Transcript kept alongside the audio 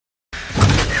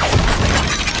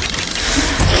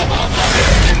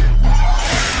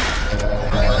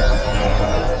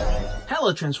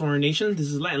Hello Transformer Nation, this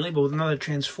is Latin Label with another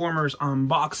Transformers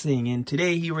unboxing, and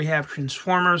today here we have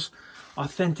Transformers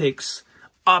Authentics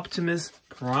Optimus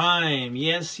Prime.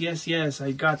 Yes,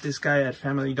 I got this guy at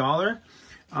Family Dollar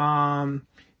for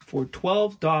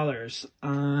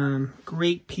 $12.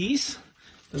 Great piece.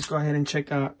 Let's go ahead and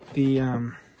check out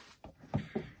the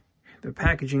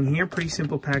packaging here. Pretty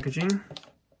simple packaging.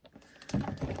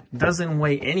 Doesn't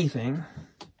weigh anything.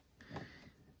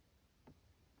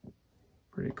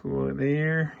 Pretty cool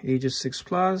there. Ages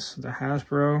 6+, the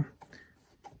Hasbro.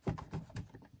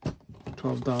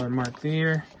 $12 mark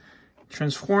there.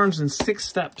 Transforms in 6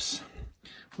 steps.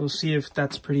 We'll see if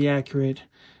that's pretty accurate.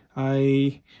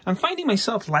 I'm finding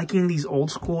myself liking these old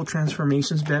school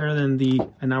transformations better than the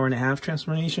 1.5-hour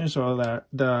transformations, or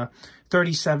the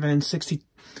 37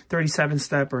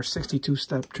 step or 62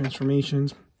 step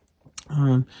transformations.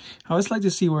 I always like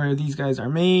to see where these guys are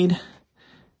made.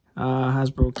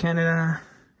 Hasbro Canada,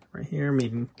 right here,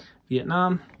 made in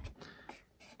Vietnam.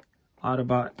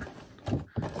 Autobot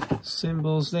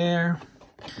symbols there.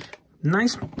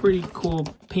 Nice, pretty cool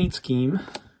paint scheme.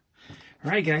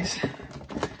 All right, guys,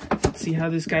 let's see how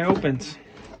this guy opens.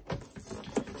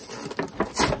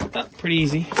 Oh, pretty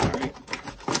easy. All right.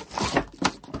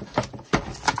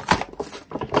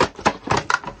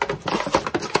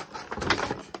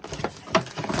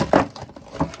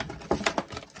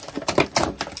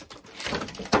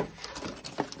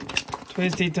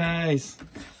 Twisty ties.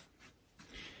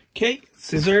 Okay,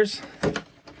 scissors.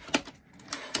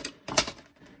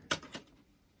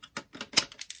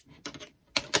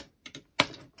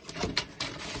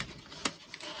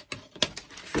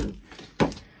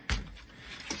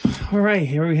 All right,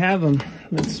 here we have them.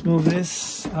 Let's move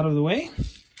this out of the way.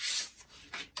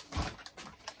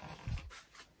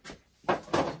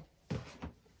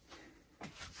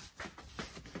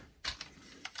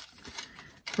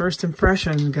 First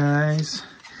impression, guys.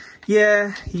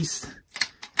 Yeah, he's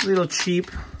a little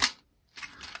cheap.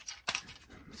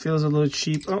 Feels a little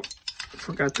cheap. Oh,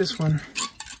 forgot this one.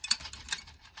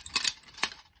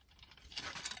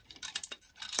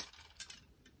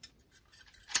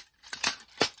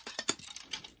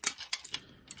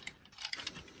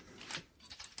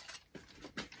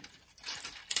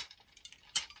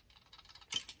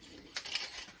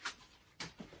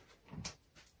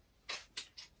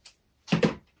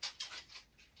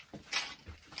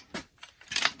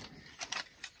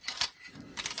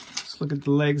 Look at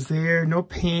the legs there. No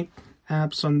paint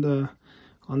apps on the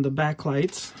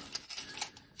backlights.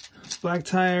 Black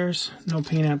tires. No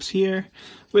paint apps here.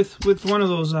 With one of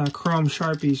those chrome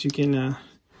Sharpies, you can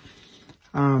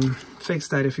fix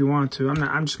that if you want to.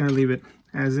 I'm just gonna leave it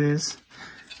as is.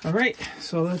 All right.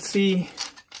 So let's see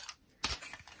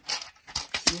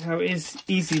how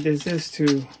easy this is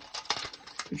to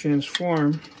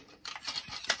transform.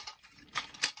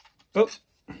 Oh.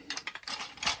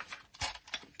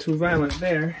 Too violent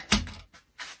there.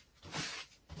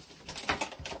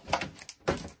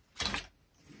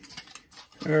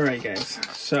 All right, guys.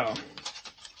 So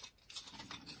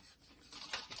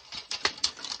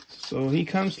he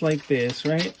comes like this,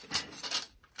 right?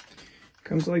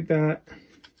 Comes like that.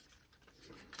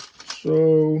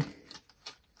 So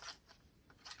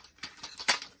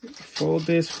fold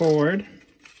this forward.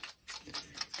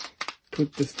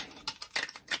 Put this.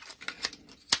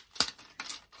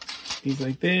 He's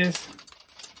like this.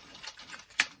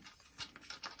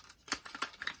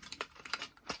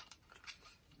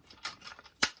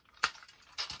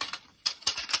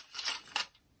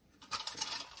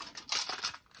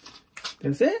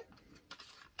 That's it.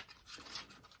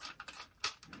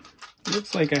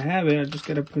 Looks like I have it. I just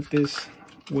gotta put this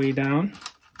way down.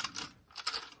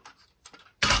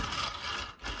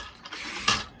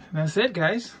 That's it,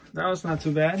 guys. That was not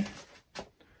too bad.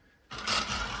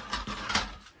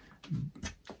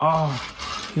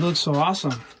 Oh, he looks so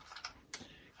awesome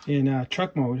in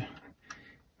truck mode.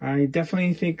 I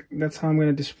definitely think that's how I'm going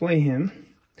to display him.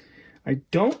 I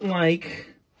don't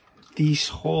like these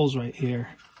holes right here.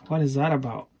 What is that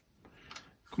about?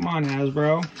 Come on,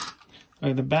 Hasbro.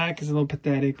 The back is a little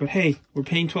pathetic, but hey, we're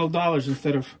paying $12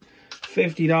 instead of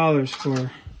 $50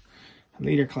 for a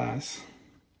leader class.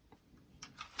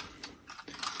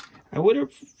 I would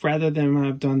have rather them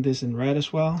have done this in red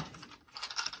as well,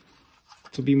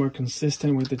 to be more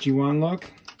consistent with the G1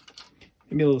 look.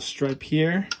 Maybe a little stripe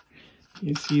here.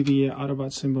 You see the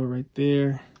Autobot symbol right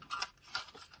there.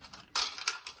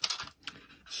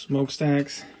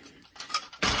 Smokestacks.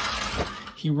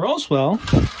 He rolls well.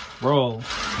 Roll.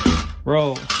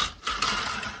 Roll.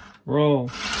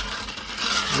 Roll.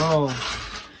 Roll.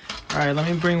 Alright, let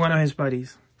me bring one of his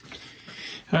buddies.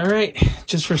 Alright,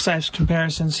 just for size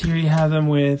comparisons, here you have them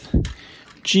with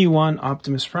G1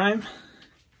 Optimus Prime.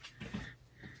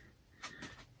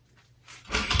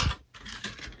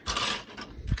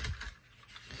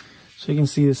 So you can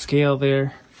see the scale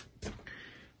there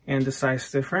and the size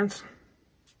difference.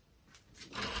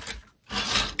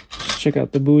 Check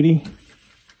out the booty.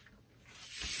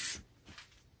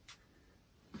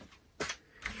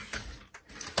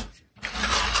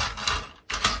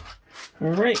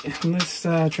 All right, let's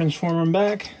transform them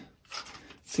back.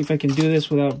 See if I can do this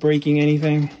without breaking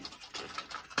anything.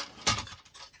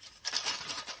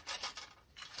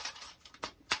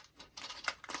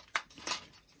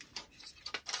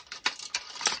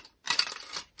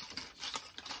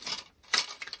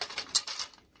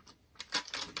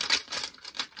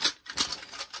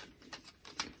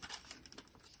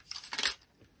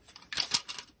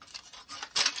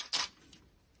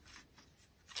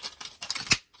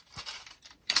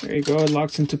 There you go, it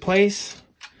locks into place.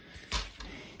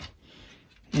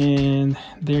 And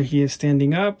there he is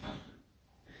standing up.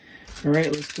 All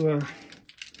right, let's do a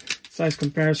size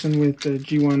comparison with the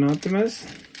G1 Optimus.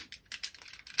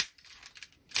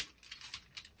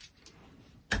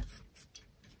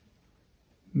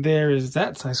 There is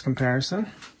that size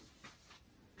comparison.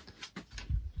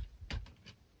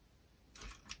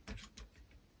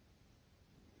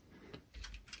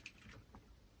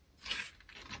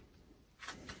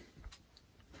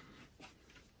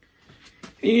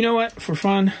 You know what, for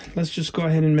fun, let's just go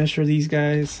ahead and measure these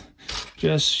guys,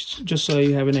 just so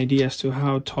you have an idea as to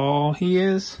how tall he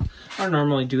is. I don't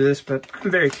normally do this, but I'm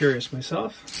very curious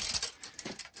myself.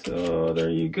 So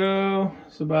there you go.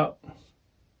 It's about,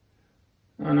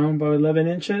 I don't know, about 11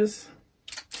 inches.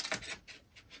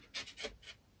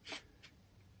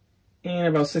 And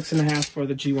about 6.5 for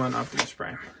the G1 Optimus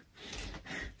Prime.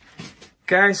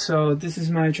 Guys, so this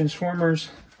is my Transformers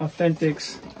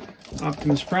Authentics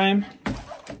Optimus Prime,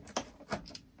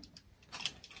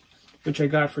 which I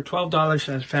got for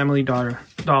 $12 at Family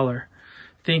Dollar.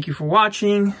 Thank you for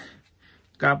watching.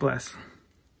 God bless.